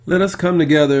Let us come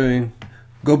together and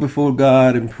go before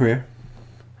God in prayer.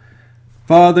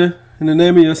 Father, in the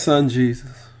name of your Son,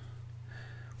 Jesus,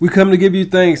 we come to give you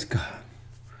thanks, God.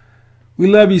 We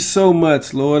love you so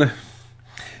much, Lord.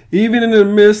 Even in the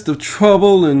midst of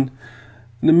trouble and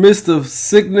in the midst of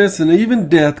sickness and even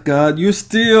death, God, you're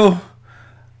still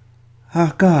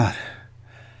our God.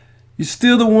 You're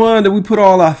still the one that we put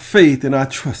all our faith and our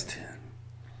trust in.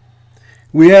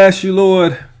 We ask you,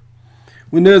 Lord,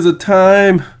 when there's a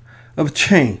time of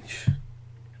change,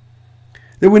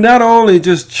 that we not only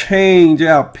just change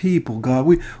our people, God,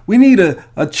 we need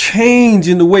a change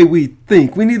in the way we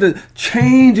think. We need a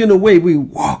change in the way we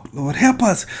walk, Lord. Help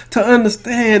us to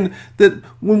understand that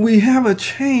when we have a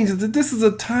change, that this is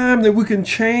a time that we can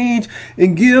change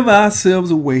and give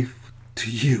ourselves away to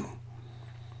you,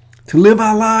 to live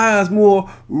our lives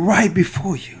more right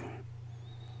before you.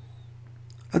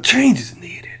 A change is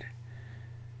needed.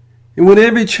 And with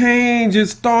every change, it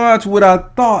starts with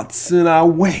our thoughts and our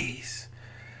ways.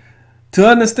 To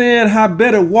understand how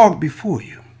better walk before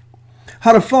you.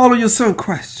 How to follow your Son,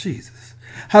 Christ Jesus.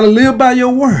 How to live by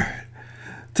your word.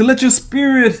 To let your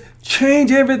Spirit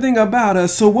change everything about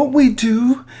us so what we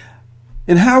do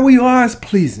and how we are is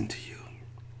pleasing to you.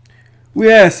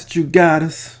 We ask that you guide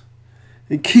us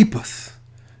and keep us.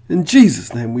 In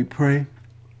Jesus' name we pray.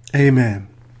 Amen.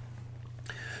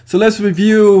 So let's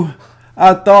review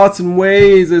our thoughts and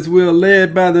ways as we're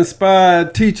led by the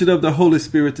inspired teaching of the Holy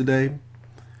Spirit today.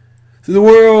 So the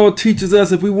world teaches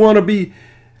us if we want to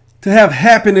have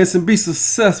happiness and be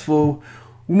successful,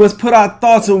 we must put our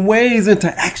thoughts and ways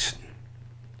into action.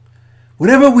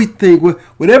 Whatever we think,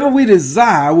 whatever we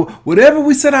desire, whatever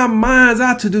we set our minds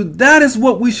out to do, that is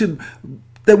what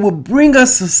that will bring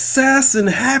us success and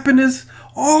happiness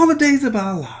all the days of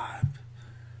our lives.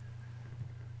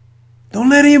 Don't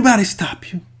let anybody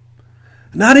stop you.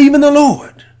 Not even the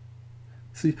Lord.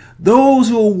 See, those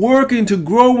who are working to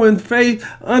grow in faith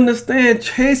understand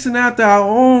chasing after our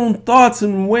own thoughts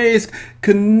and ways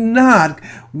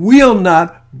will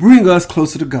not bring us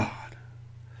closer to God.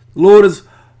 The Lord has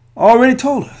already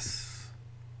told us.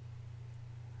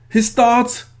 His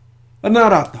thoughts are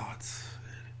not our thoughts.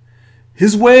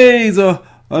 His ways are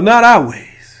not our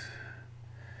ways.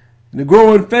 In the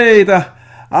growing faith,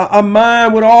 our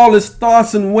mind with all its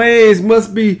thoughts and ways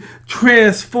must be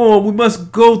transformed. We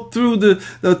must go through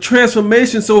the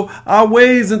transformation so our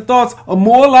ways and thoughts are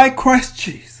more like Christ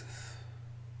Jesus.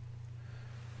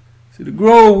 See, to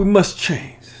grow, we must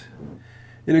change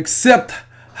and accept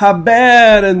how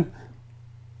bad and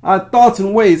our thoughts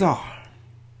and ways are.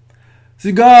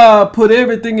 See, God put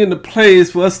everything into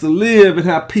place for us to live and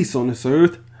have peace on this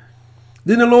earth.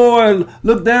 Then the Lord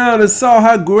looked down and saw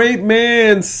how great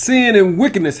man's sin and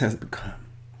wickedness has become.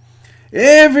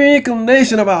 Every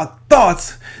inclination of our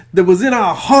thoughts that was in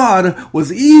our heart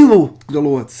was evil, the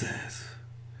Lord says.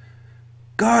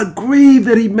 God grieved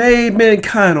that he made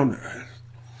mankind on the earth.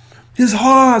 His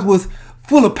heart was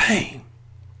full of pain.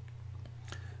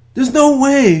 There's no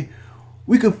way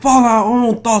we could follow our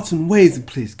own thoughts and ways and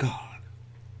please God.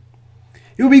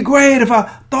 It would be great if our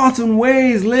thoughts and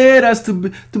ways led us to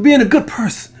being a good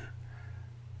person.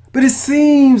 But it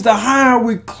seems the higher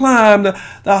we climb,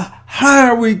 the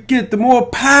higher we get, the more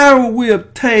power we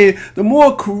obtain, the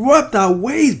more corrupt our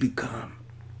ways become.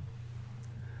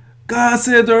 God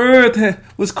said the earth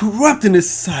was corrupt in his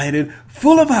sight and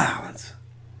full of violence.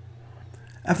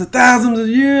 After thousands of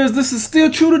years, this is still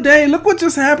true today. Look what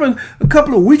just happened a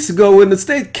couple of weeks ago in the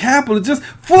state capitol, just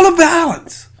full of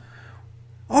violence.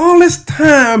 All this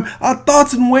time, our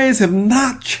thoughts and ways have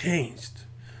not changed.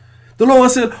 The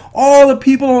Lord said all the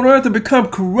people on earth have become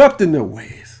corrupt in their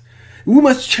ways. We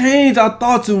must change our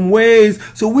thoughts and ways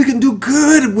so we can do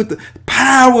good with the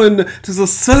power and the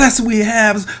success we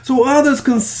have, so others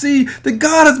can see that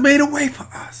God has made a way for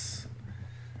us.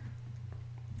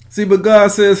 See, but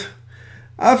God says,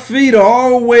 our feet are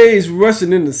always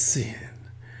rushing into sin.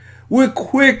 We're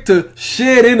quick to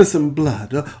shed innocent blood.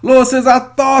 The Lord says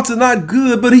our thoughts are not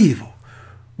good but evil.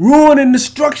 Ruin and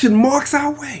destruction marks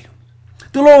our way.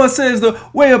 The Lord says the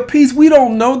way of peace we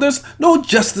don't know. There's no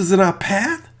justice in our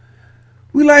path.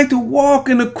 We like to walk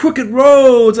in the crooked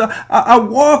roads. Our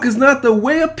walk is not the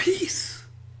way of peace.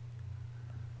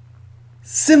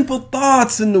 Sinful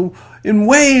thoughts and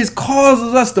ways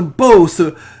causes us to boast,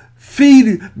 to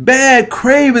feed bad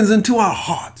cravings into our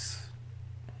hearts.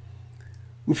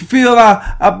 We fulfill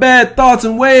our bad thoughts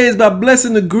and ways by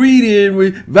blessing the greedy and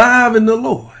reviving the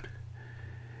Lord.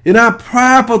 In our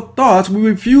prideful thoughts, we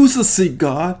refuse to seek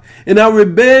God. In our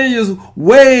rebellious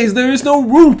ways, there is no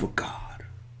room for God.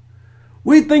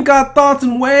 We think our thoughts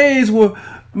and ways will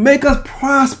make us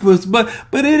prosperous, but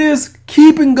it is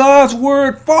keeping God's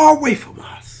word far away from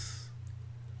us.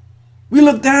 We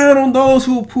look down on those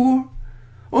who are poor,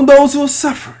 on those who are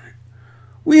suffering.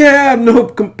 We have no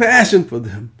compassion for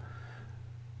them.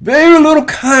 Very little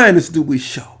kindness do we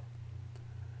show.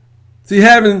 See,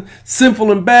 having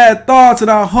sinful and bad thoughts in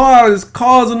our heart is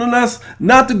causing us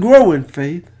not to grow in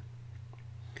faith.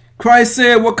 Christ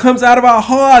said what comes out of our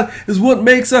heart is what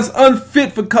makes us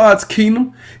unfit for God's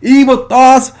kingdom. Evil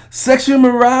thoughts, sexual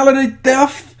immorality,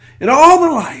 theft, and all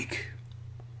the like.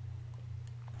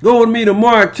 Go with me to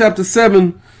Mark chapter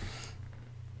 7,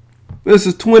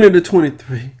 verses 20 to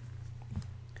 23.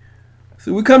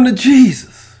 So we come to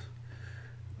Jesus.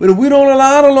 But if we don't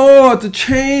allow the Lord to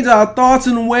change our thoughts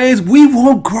and ways, we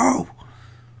won't grow.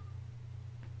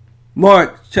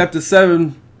 Mark chapter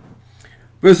 7,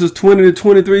 verses 20 to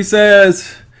 23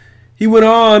 says, he went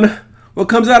on, what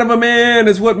comes out of a man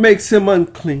is what makes him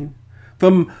unclean.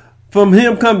 From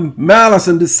him come malice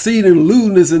and deceit and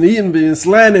lewdness and envy and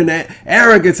slander and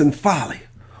arrogance and folly.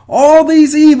 All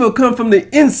these evil come from the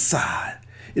inside,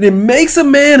 and it makes a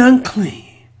man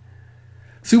unclean.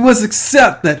 So we must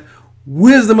accept that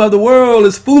wisdom of the world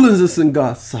is foolishness in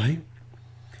God's sight.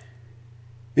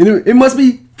 And it must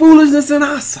be foolishness in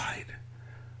our sight.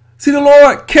 See, the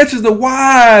Lord catches the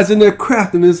wise in their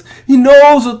craftiness. He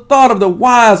knows the thought of the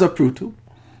wise are futile.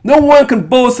 No one can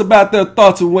boast about their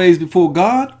thoughts and ways before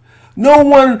God. No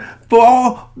one,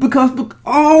 because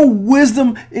all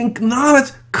wisdom and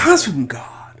knowledge comes from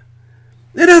God.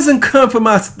 It doesn't come from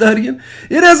our studying.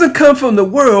 It doesn't come from the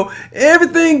world.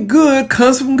 Everything good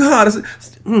comes from God.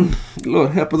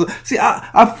 Lord help us. See,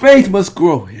 our faith must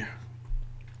grow here.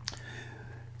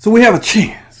 So we have a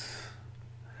chance.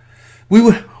 We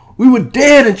were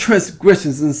dead in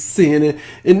transgressions and sin,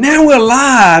 and now we're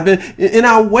alive. In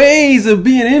our ways of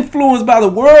being influenced by the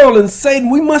world and Satan,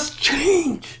 we must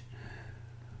change.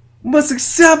 We must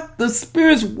accept the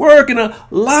Spirit's work and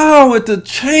allow it to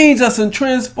change us and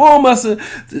transform us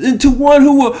into one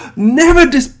who will never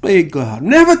disobey God,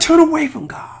 never turn away from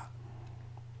God.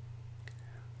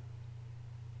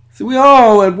 See, we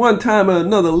all at one time or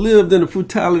another lived in the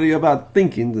frugality of our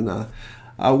thinkings and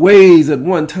our ways at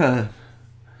one time,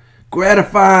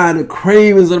 gratifying the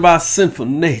cravings of our sinful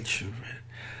nature,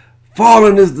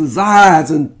 following his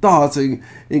desires and thoughts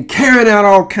and carrying out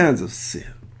all kinds of sin.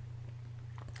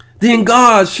 Then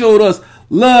God showed us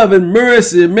love and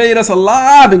mercy and made us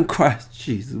alive in Christ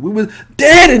Jesus. We were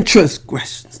dead in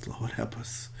transgressions, Lord help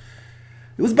us.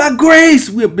 It was by grace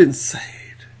we have been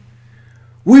saved.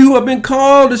 We who have been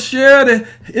called to share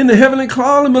in the heavenly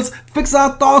calling must fix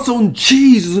our thoughts on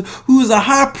Jesus, who is a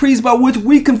high priest by which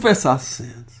we confess our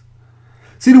sins.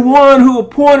 See, the one who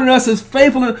appointed us is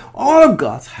faithful in all of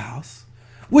God's house,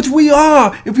 which we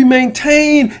are if we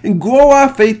maintain and grow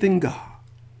our faith in God.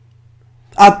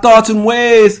 Our thoughts and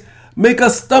ways make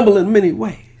us stumble in many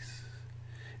ways.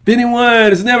 If anyone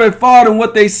has never thought in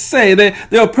what they say,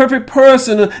 they're a perfect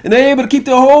person and they're able to keep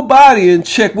their whole body in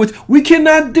check, which we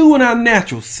cannot do in our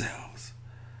natural selves.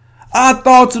 Our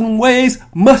thoughts and ways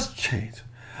must change.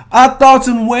 Our thoughts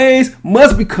and ways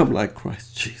must become like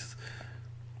Christ Jesus.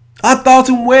 Our thoughts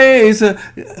and ways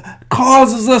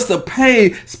causes us to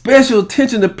pay special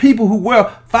attention to people who wear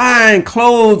fine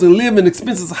clothes and live in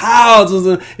expensive houses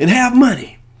and have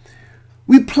money.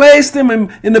 We place them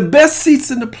in the best seats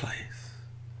in the place.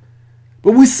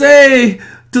 But we say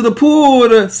to the poor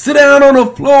to sit down on the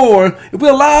floor if we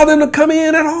allow them to come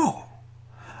in at all.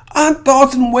 Our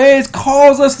thoughts and ways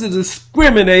cause us to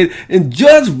discriminate and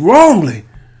judge wrongly.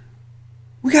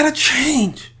 We got to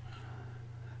change.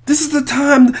 This is the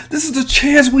time, this is the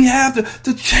chance we have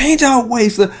to change our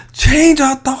ways, to change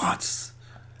our thoughts.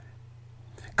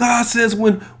 God says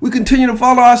when we continue to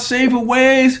follow our shameful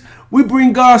ways, we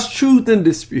bring God's truth in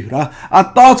dispute.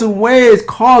 Our thoughts and ways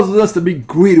causes us to be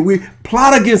greedy. We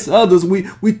plot against others.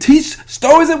 We teach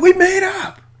stories that we made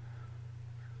up.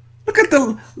 Look at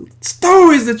the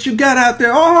stories that you got out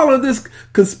there, all of this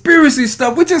conspiracy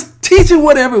stuff. We're just teaching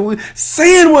whatever,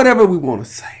 saying whatever we want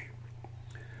to say.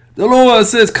 The Lord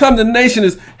says condemnation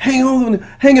is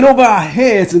hanging over our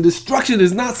heads, and destruction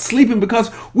is not sleeping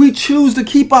because we choose to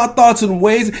keep our thoughts and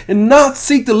ways and not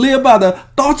seek to live by the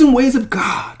thoughts and ways of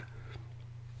God.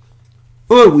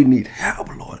 Lord, we need help,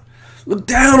 Lord. Look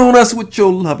down on us with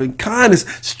your loving kindness.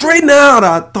 Straighten out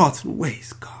our thoughts and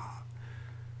ways, God.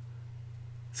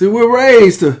 See, we're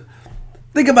raised to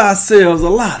think of ourselves a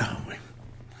lot, aren't we?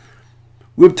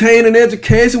 We obtain an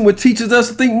education which teaches us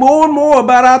to think more and more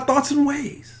about our thoughts and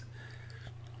ways.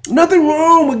 Nothing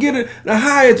wrong with getting a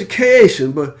high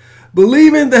education, but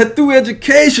believing that through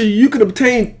education you can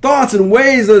obtain thoughts and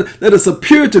ways that are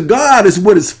superior to God is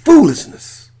what is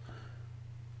foolishness.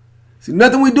 See,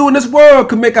 nothing we do in this world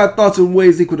can make our thoughts and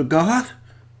ways equal to God.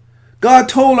 God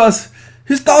told us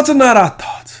his thoughts are not our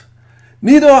thoughts.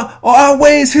 Neither are our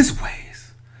ways his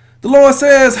ways. The Lord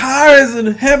says, higher is in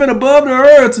heaven above the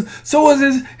earth, so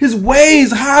is his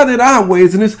ways higher than our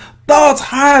ways, and his thoughts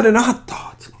higher than our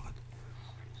thoughts.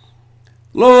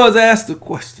 Lord asked the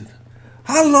question,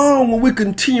 how long will we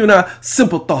continue in our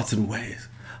simple thoughts and ways?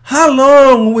 How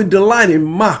long will we delight in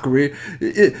mockery?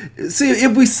 See,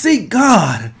 if we seek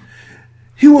God,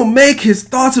 he will make his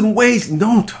thoughts and ways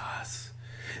known to us.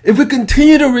 If we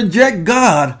continue to reject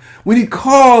God when he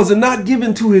calls and not give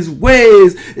in to his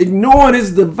ways, ignoring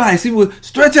his advice, he will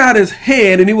stretch out his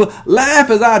hand and he will laugh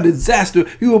at our disaster.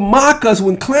 He will mock us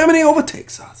when calamity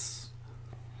overtakes us.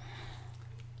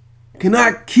 We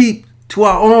cannot keep to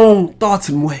our own thoughts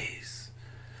and ways.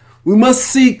 We must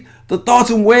seek the thoughts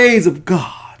and ways of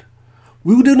God.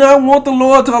 We do not want the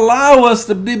Lord to allow us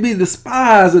to be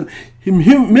despised and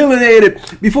humiliated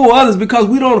before others because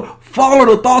we don't follow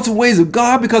the thoughts and ways of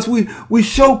God, because we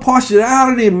show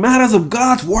partiality in matters of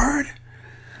God's word.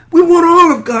 We want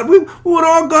all of God. We want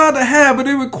all God to have, but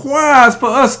it requires for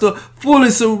us to fully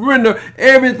surrender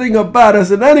everything about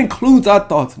us, and that includes our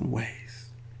thoughts and ways.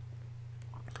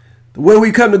 The way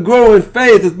we come to grow in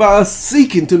faith is by us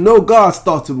seeking to know God's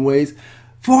thoughts and ways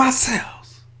for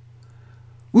ourselves.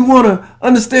 We want to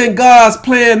understand God's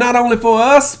plan not only for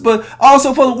us, but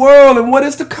also for the world and what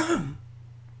is to come.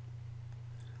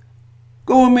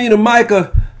 Go with me to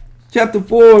Micah chapter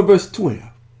 4, verse 12.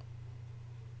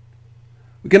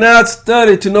 We cannot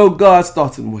study to know God's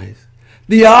thoughts and ways.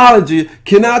 Theology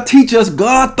cannot teach us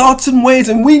God's thoughts and ways,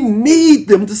 and we need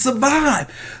them to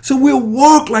survive. So we'll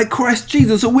walk like Christ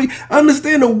Jesus. So we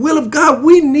understand the will of God.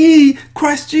 We need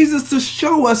Christ Jesus to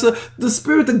show us the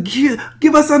Spirit to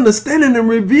give us understanding and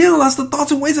reveal us the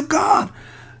thoughts and ways of God.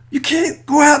 You can't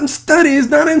go out and study. It's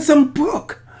not in some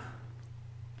book.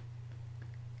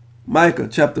 Micah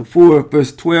chapter 4,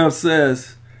 verse 12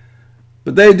 says,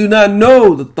 but they do not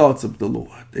know the thoughts of the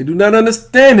Lord. They do not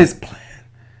understand his plan.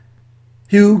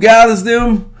 He who gathers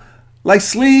them like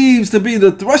sleeves to be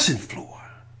the threshing floor.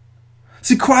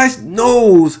 See, Christ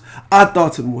knows our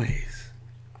thoughts and ways.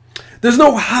 There's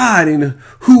no hiding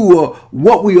who or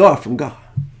what we are from God.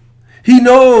 He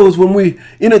knows when we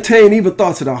entertain evil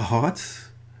thoughts in our hearts.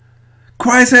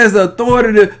 Christ has the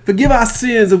authority to forgive our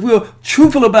sins if we're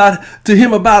truthful to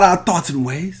him about our thoughts and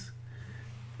ways.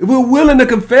 If we're willing to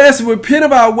confess and repent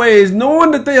of our ways,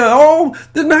 knowing that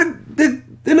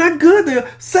they're not good,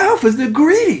 they're selfish, they're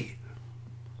greedy.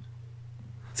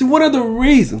 See, what are the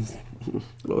reasons?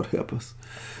 Lord help us.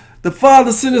 The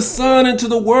Father sent his Son into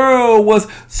the world was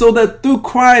so that through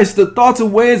Christ the thoughts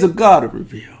and ways of God are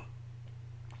revealed.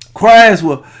 Christ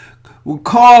will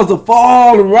cause the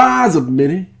fall and rise of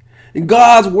many. And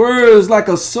God's word is like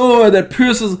a sword that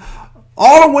pierces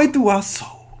all the way through our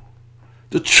soul.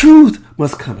 The truth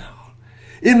must come out.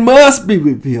 It must be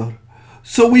revealed.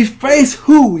 So we face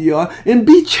who we are and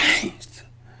be changed.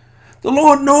 The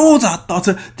Lord knows our thoughts,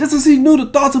 just as he knew the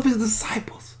thoughts of his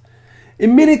disciples.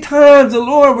 And many times the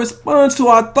Lord responds to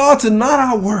our thoughts and not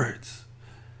our words.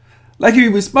 Like he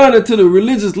responded to the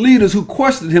religious leaders who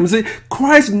questioned him and said,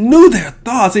 Christ knew their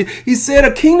thoughts. He said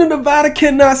a kingdom divided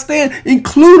cannot stand,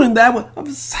 including that one of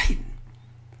Satan.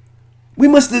 We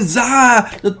must desire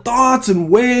the thoughts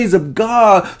and ways of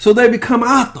God so they become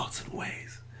our thoughts and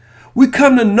ways. We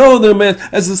come to know them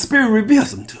as the Spirit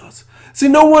reveals them to us. See,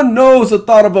 no one knows the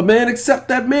thought of a man except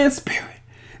that man's spirit.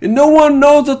 And no one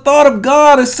knows the thought of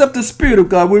God except the Spirit of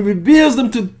God, which reveals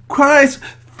them to Christ's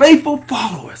faithful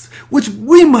followers, which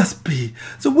we must be.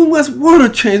 So we must want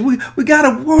to change. We got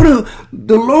to want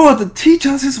the Lord to teach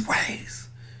us his ways.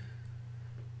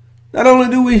 Not only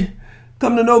do we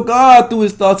come to know God through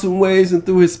his thoughts and ways and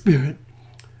through his Spirit,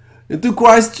 and through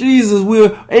Christ Jesus,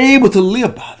 we're able to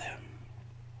live by them.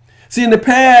 See, in the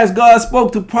past, God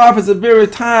spoke to prophets at various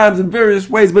times in various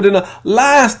ways, but in the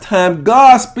last time,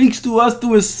 God speaks to us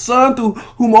through his Son, through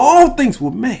whom all things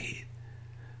were made.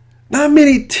 Not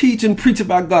many teach and preach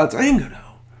about God's anger,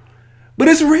 though, but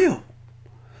it's real.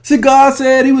 See, God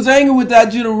said he was angry with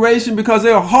that generation because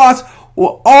their hearts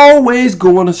were always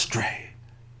going astray.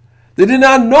 They did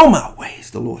not know my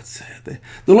ways, the Lord said.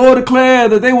 The Lord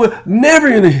declared that they were never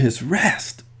in his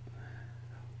rest.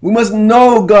 We must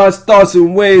know God's thoughts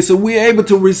and ways so we're able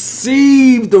to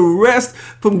receive the rest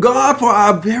from God for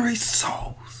our very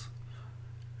souls.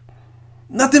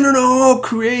 Nothing in all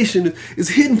creation is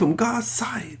hidden from God's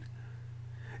sight.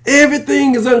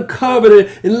 Everything is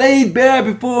uncovered and laid bare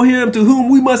before him, to whom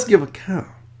we must give account.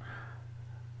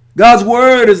 God's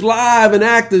word is live and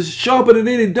active, sharper than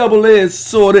any double-edged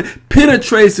sword. It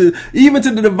penetrates even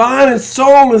to the divine and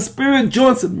soul and spirit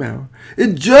joints and marrow.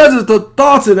 It judges the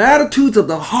thoughts and attitudes of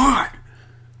the heart.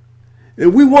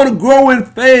 If we want to grow in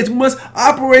faith, we must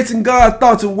operate in God's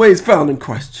thoughts and ways found in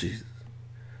Christ Jesus.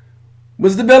 We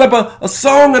must develop a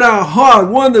song in our heart,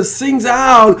 one that sings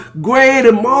out, great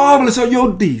and marvelous are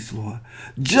your deeds, Lord.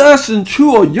 Just and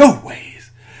true are your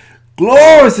ways.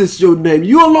 Glorious is your name.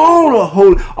 You alone are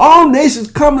holy. All nations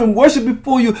come and worship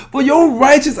before you, for your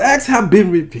righteous acts have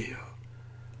been revealed.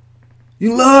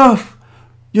 You love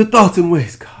your thoughts and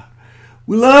ways, God.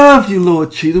 We love you,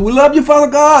 Lord Jesus. We love you,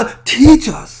 Father God. Teach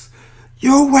us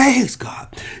your ways, God.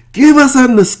 Give us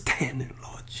understanding,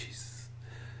 Lord Jesus.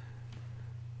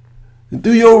 And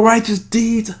through your righteous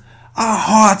deeds, our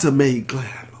hearts are made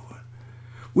glad, Lord.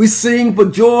 We sing for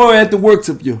joy at the works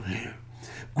of your hand.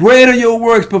 Great are your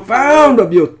works, profound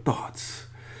of your thoughts.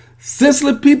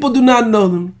 Senseless people do not know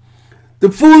them. The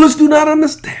foolish do not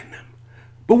understand them.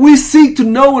 But we seek to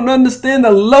know and understand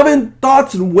the loving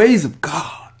thoughts and ways of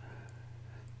God.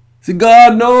 See,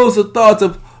 God knows the thoughts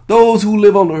of those who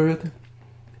live on earth.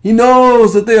 He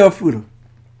knows that they are fruitful.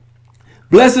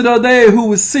 Blessed are they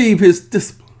who receive his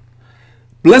discipline.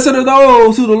 Blessed are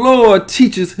those who the Lord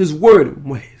teaches his word and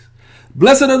ways.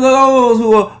 Blessed are those who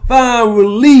will find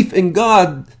relief in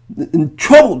God in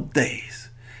troubled days,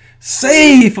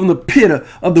 saved from the pit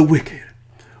of the wicked.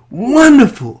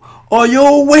 Wonderful are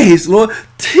your ways, Lord.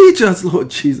 Teach us, Lord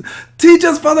Jesus. Teach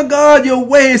us, Father God, your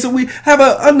ways so we have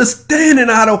an understanding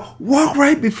how to walk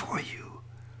right before you.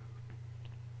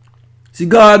 See,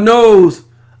 God knows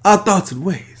our thoughts and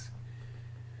ways.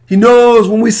 He knows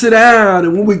when we sit down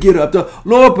and when we get up. The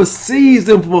Lord perceives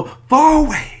them from far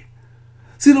away.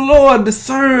 See, the Lord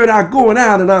discerns our going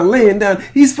out and our laying down.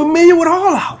 He's familiar with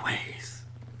all our ways.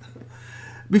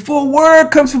 Before a word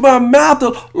comes from our mouth,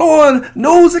 the Lord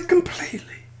knows it completely.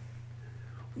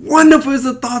 Wonderful is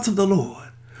the thoughts of the Lord.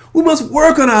 We must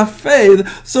work on our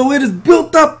faith so it is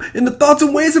built up in the thoughts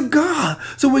and ways of God.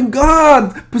 So when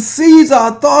God perceives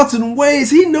our thoughts and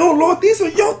ways, he knows, Lord, these are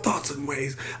your thoughts and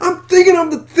ways. I'm thinking of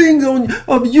the things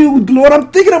of you, Lord.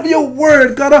 I'm thinking of your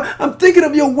word, God. I'm thinking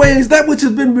of your ways, that which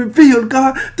has been revealed,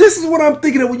 God. This is what I'm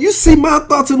thinking of. When you see my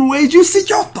thoughts and ways, you see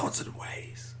your thoughts and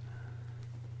ways.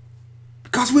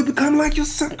 Because we become like your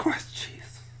son, Christ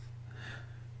Jesus.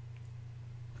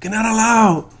 We cannot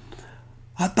allow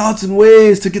our thoughts and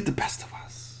ways to get the best of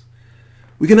us.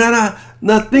 We cannot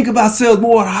not think of ourselves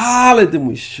more highly than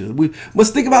we should. We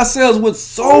must think of ourselves with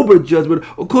sober judgment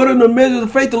according to the measure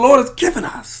of faith the Lord has given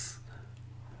us.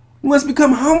 We must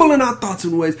become humble in our thoughts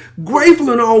and ways,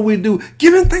 grateful in all we do,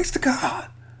 giving thanks to God.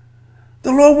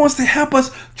 The Lord wants to help us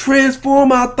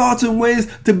transform our thoughts and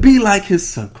ways to be like his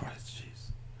son, Christ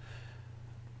Jesus,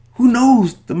 who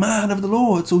knows the mind of the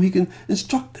Lord so he can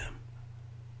instruct them.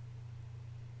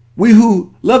 We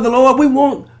who love the Lord, we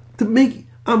want to make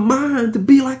our mind to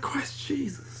be like Christ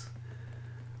Jesus.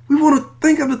 We want to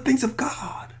think of the things of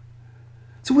God.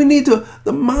 So we need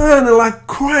the mind like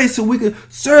Christ so we can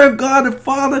serve God the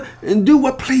Father and do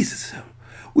what pleases him.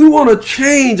 We want a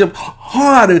change of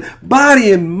heart and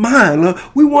body and mind.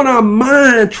 We want our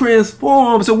mind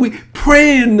transformed so we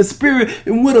pray in the spirit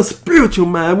and with a spiritual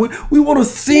mind. We want to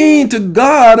sing to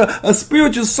God a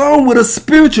spiritual song with a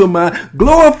spiritual mind,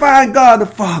 glorifying God the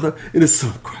Father and his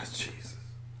Son Christ Jesus.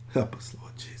 Help us,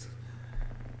 Lord Jesus.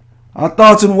 Our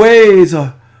thoughts and ways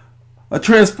are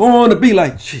transformed to be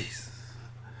like Jesus.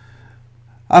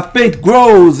 Our faith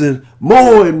grows and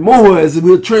more as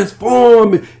we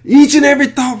transform each and every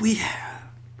thought we have.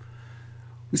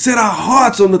 We set our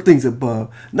hearts on the things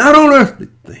above, not on earthly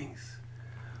things.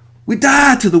 We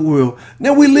die to the world.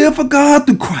 Now we live for God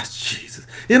through Christ Jesus.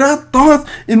 And our thoughts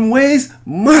and ways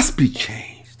must be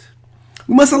changed.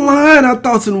 We must align our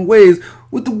thoughts and ways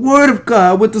with the Word of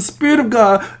God, with the Spirit of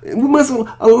God. We must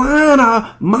align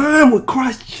our mind with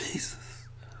Christ Jesus.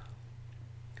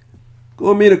 Go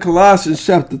with me to Colossians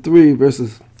chapter 3,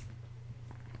 verses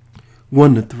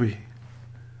 1 to 3.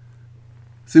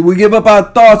 See, we give up our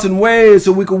thoughts and ways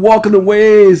so we can walk in the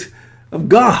ways of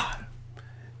God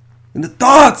and the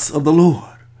thoughts of the Lord.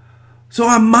 So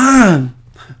our mind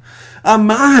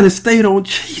is stayed on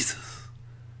Jesus.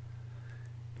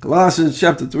 Colossians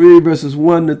chapter 3, verses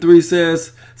 1 to 3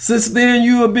 says, "Since then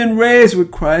you have been raised with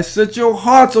Christ. Set your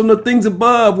hearts on the things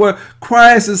above, where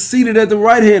Christ is seated at the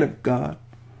right hand of God.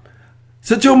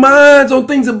 Set your minds on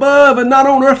things above and not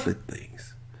on earthly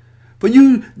things. For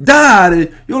you died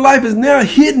and your life is now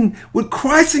hidden with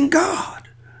Christ in God."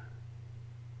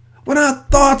 When our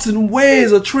thoughts and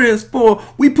ways are transformed,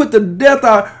 we put to death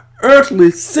our earthly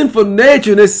sinful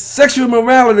nature and its sexual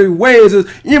immorality ways, its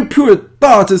impure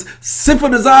thoughts, its sinful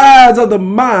desires of the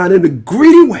mind, and the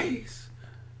greedy ways.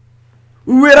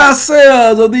 We rid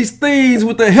ourselves of these things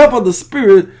with the help of the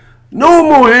Spirit No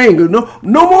more anger, no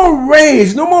more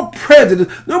rage, no more prejudice,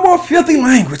 no more filthy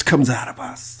language comes out of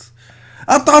us.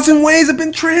 Our thoughts and ways have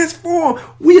been transformed.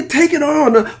 We are taking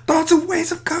on the thoughts and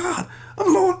ways of God, of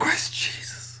Lord Christ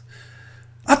Jesus.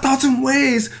 Our thoughts and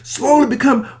ways slowly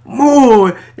become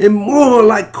more and more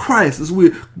like Christ as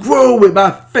we grow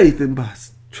by faith and by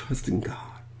trusting God.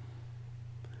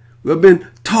 We have been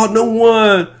taught no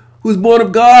one who is born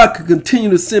of God can continue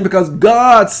to sin because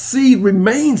God's seed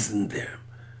remains in them.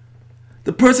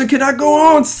 The person cannot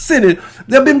go on sinning.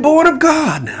 They've been born of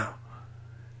God now.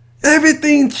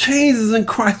 Everything changes in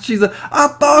Christ Jesus. Our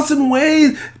thoughts and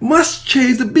ways must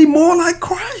change to be more like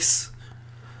Christ.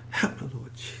 Help me,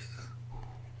 Lord Jesus.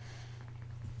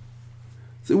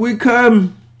 So we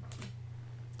come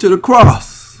to the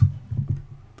cross,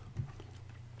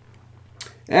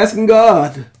 asking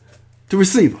God to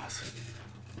receive us.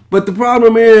 But the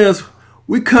problem is,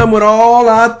 we come with all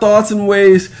our thoughts and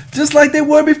ways just like they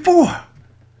were before.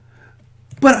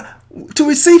 But to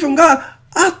receive from God,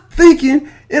 our thinking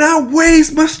and our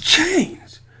ways must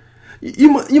change.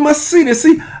 You must see this.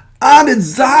 See, our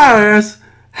desires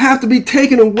have to be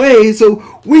taken away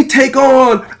so we take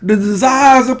on the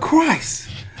desires of Christ.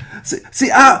 See,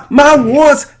 my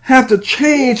wants have to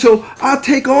change so I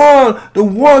take on the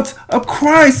wants of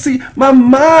Christ. See, my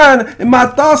mind and my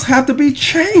thoughts have to be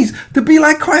changed to be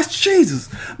like Christ Jesus.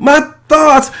 My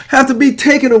thoughts have to be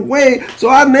taken away so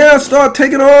I now start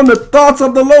taking on the thoughts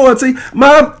of the Lord. See,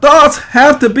 my thoughts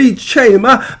have to be changed.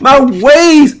 My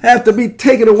ways have to be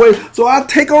taken away so I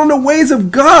take on the ways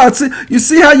of God. See, you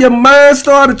see how your mind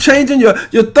started changing,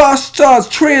 your thoughts starts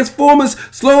transforming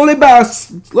slowly by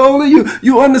slowly.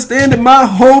 You understand that my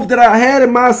hope that I had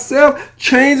in myself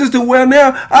changes to where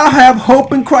now I have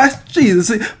hope in Christ Jesus.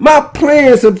 See, my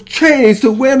plans have changed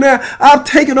to where now I've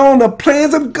taken on the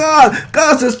plans of God.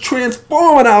 God's just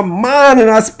transforming our mind and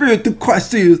our spirit through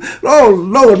Christ Jesus. Oh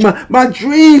Lord, my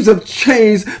dreams have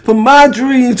changed from my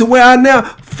dreams to where I now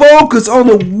focus on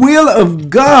the will of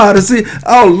God. And see,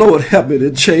 oh Lord, help me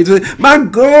to change. My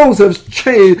goals have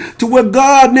changed to where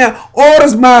God now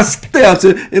orders my steps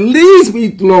and leads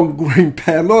me along the green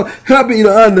path. Lord, help me to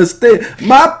understand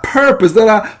my purpose that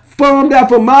I formed out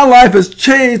for my life has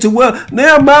changed to where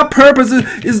now my purpose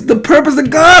is the purpose that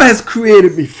God has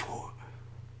created me for.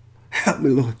 Help me,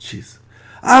 Lord Jesus.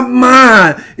 Our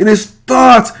mind and his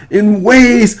thoughts and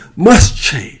ways must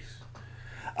change.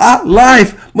 Our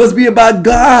life must be about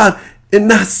God and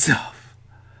not self.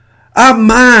 Our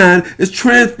mind is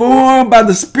transformed by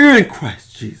the Spirit in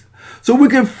Christ Jesus so we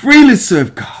can freely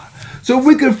serve God, so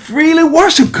we can freely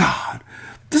worship God.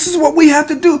 This is what we have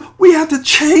to do. We have to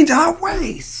change our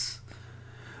ways.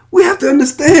 We have to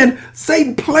understand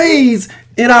Satan plays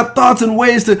in our thoughts and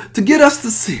ways to get us to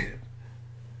sin.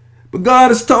 But God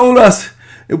has told us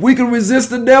if we can resist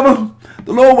the devil,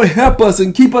 the Lord will help us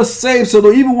and keep us safe so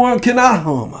the evil one cannot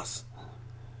harm us.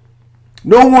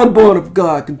 No one born of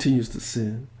God continues to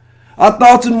sin. Our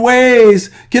thoughts and ways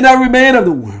cannot remain of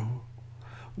the world.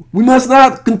 We must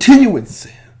not continue in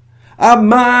sin. Our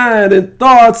mind and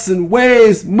thoughts and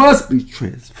ways must be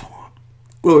transformed.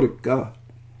 Glory to God.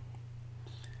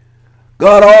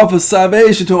 God offers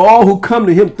salvation to all who come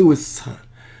to him through his Son,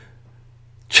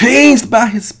 changed by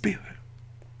his Spirit.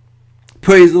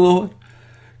 Praise the Lord.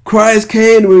 Christ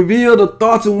came to reveal the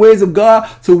thoughts and ways of God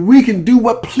so we can do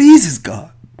what pleases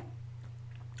God.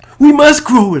 We must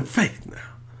grow in faith now.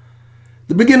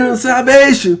 The beginning of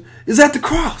salvation is at the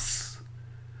cross.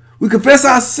 We confess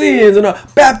our sins and are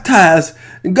baptized,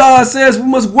 and God says we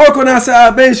must work on our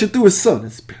salvation through his Son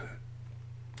and Spirit.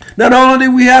 Not only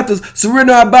do we have to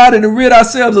surrender our body to rid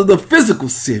ourselves of the physical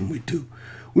sin we do,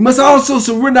 we must also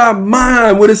surrender our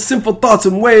mind with its sinful thoughts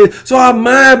and ways so our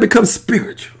mind becomes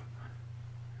spiritual.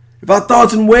 If our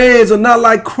thoughts and ways are not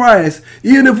like Christ,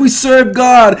 even if we serve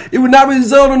God, it will not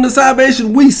result in the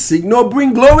salvation we seek, nor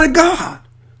bring glory to God.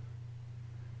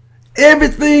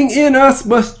 Everything in us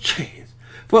must change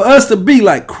for us to be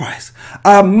like Christ.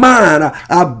 Our mind,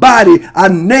 our body, our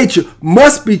nature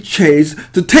must be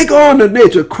changed to take on the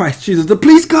nature of Christ Jesus, to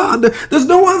please God. There's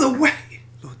no other way.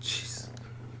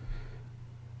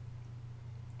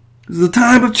 This is a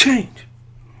time of change.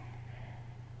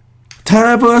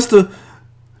 Time for us to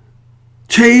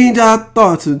change our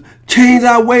thoughts and change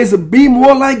our ways to be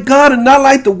more like God and not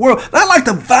like the world, not like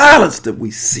the violence that we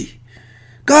see.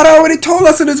 God already told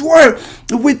us in his word,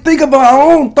 if we think of our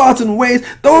own thoughts and ways,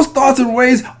 those thoughts and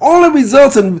ways only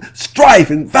results in strife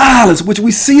and violence, which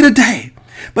we see today.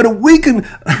 But if we can,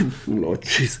 Lord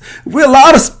Jesus, if we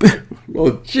allow the Spirit,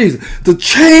 Lord Jesus, to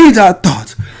change our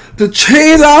thoughts, to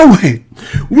change our way,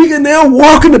 we can now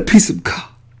walk in the peace of God.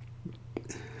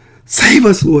 Save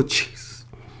us, Lord Jesus.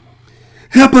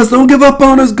 Help us. Don't give up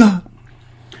on us, God.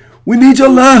 We need your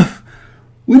love.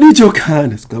 We need your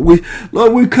kindness, God.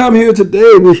 Lord, we come here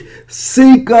today. We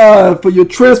seek, God, for your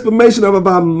transformation of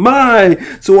our mind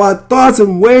so our thoughts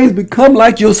and ways become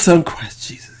like your Son, Christ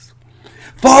Jesus.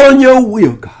 Follow your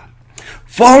will, God.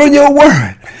 Follow your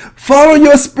word. Follow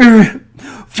your spirit.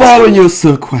 Follow your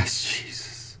Son, Christ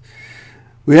Jesus.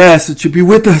 We ask that you be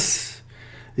with us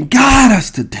and guide us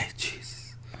today,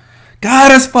 Jesus.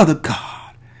 Guide us, Father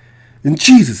God. In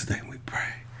Jesus' name we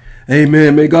pray.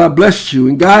 Amen. May God bless you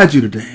and guide you today.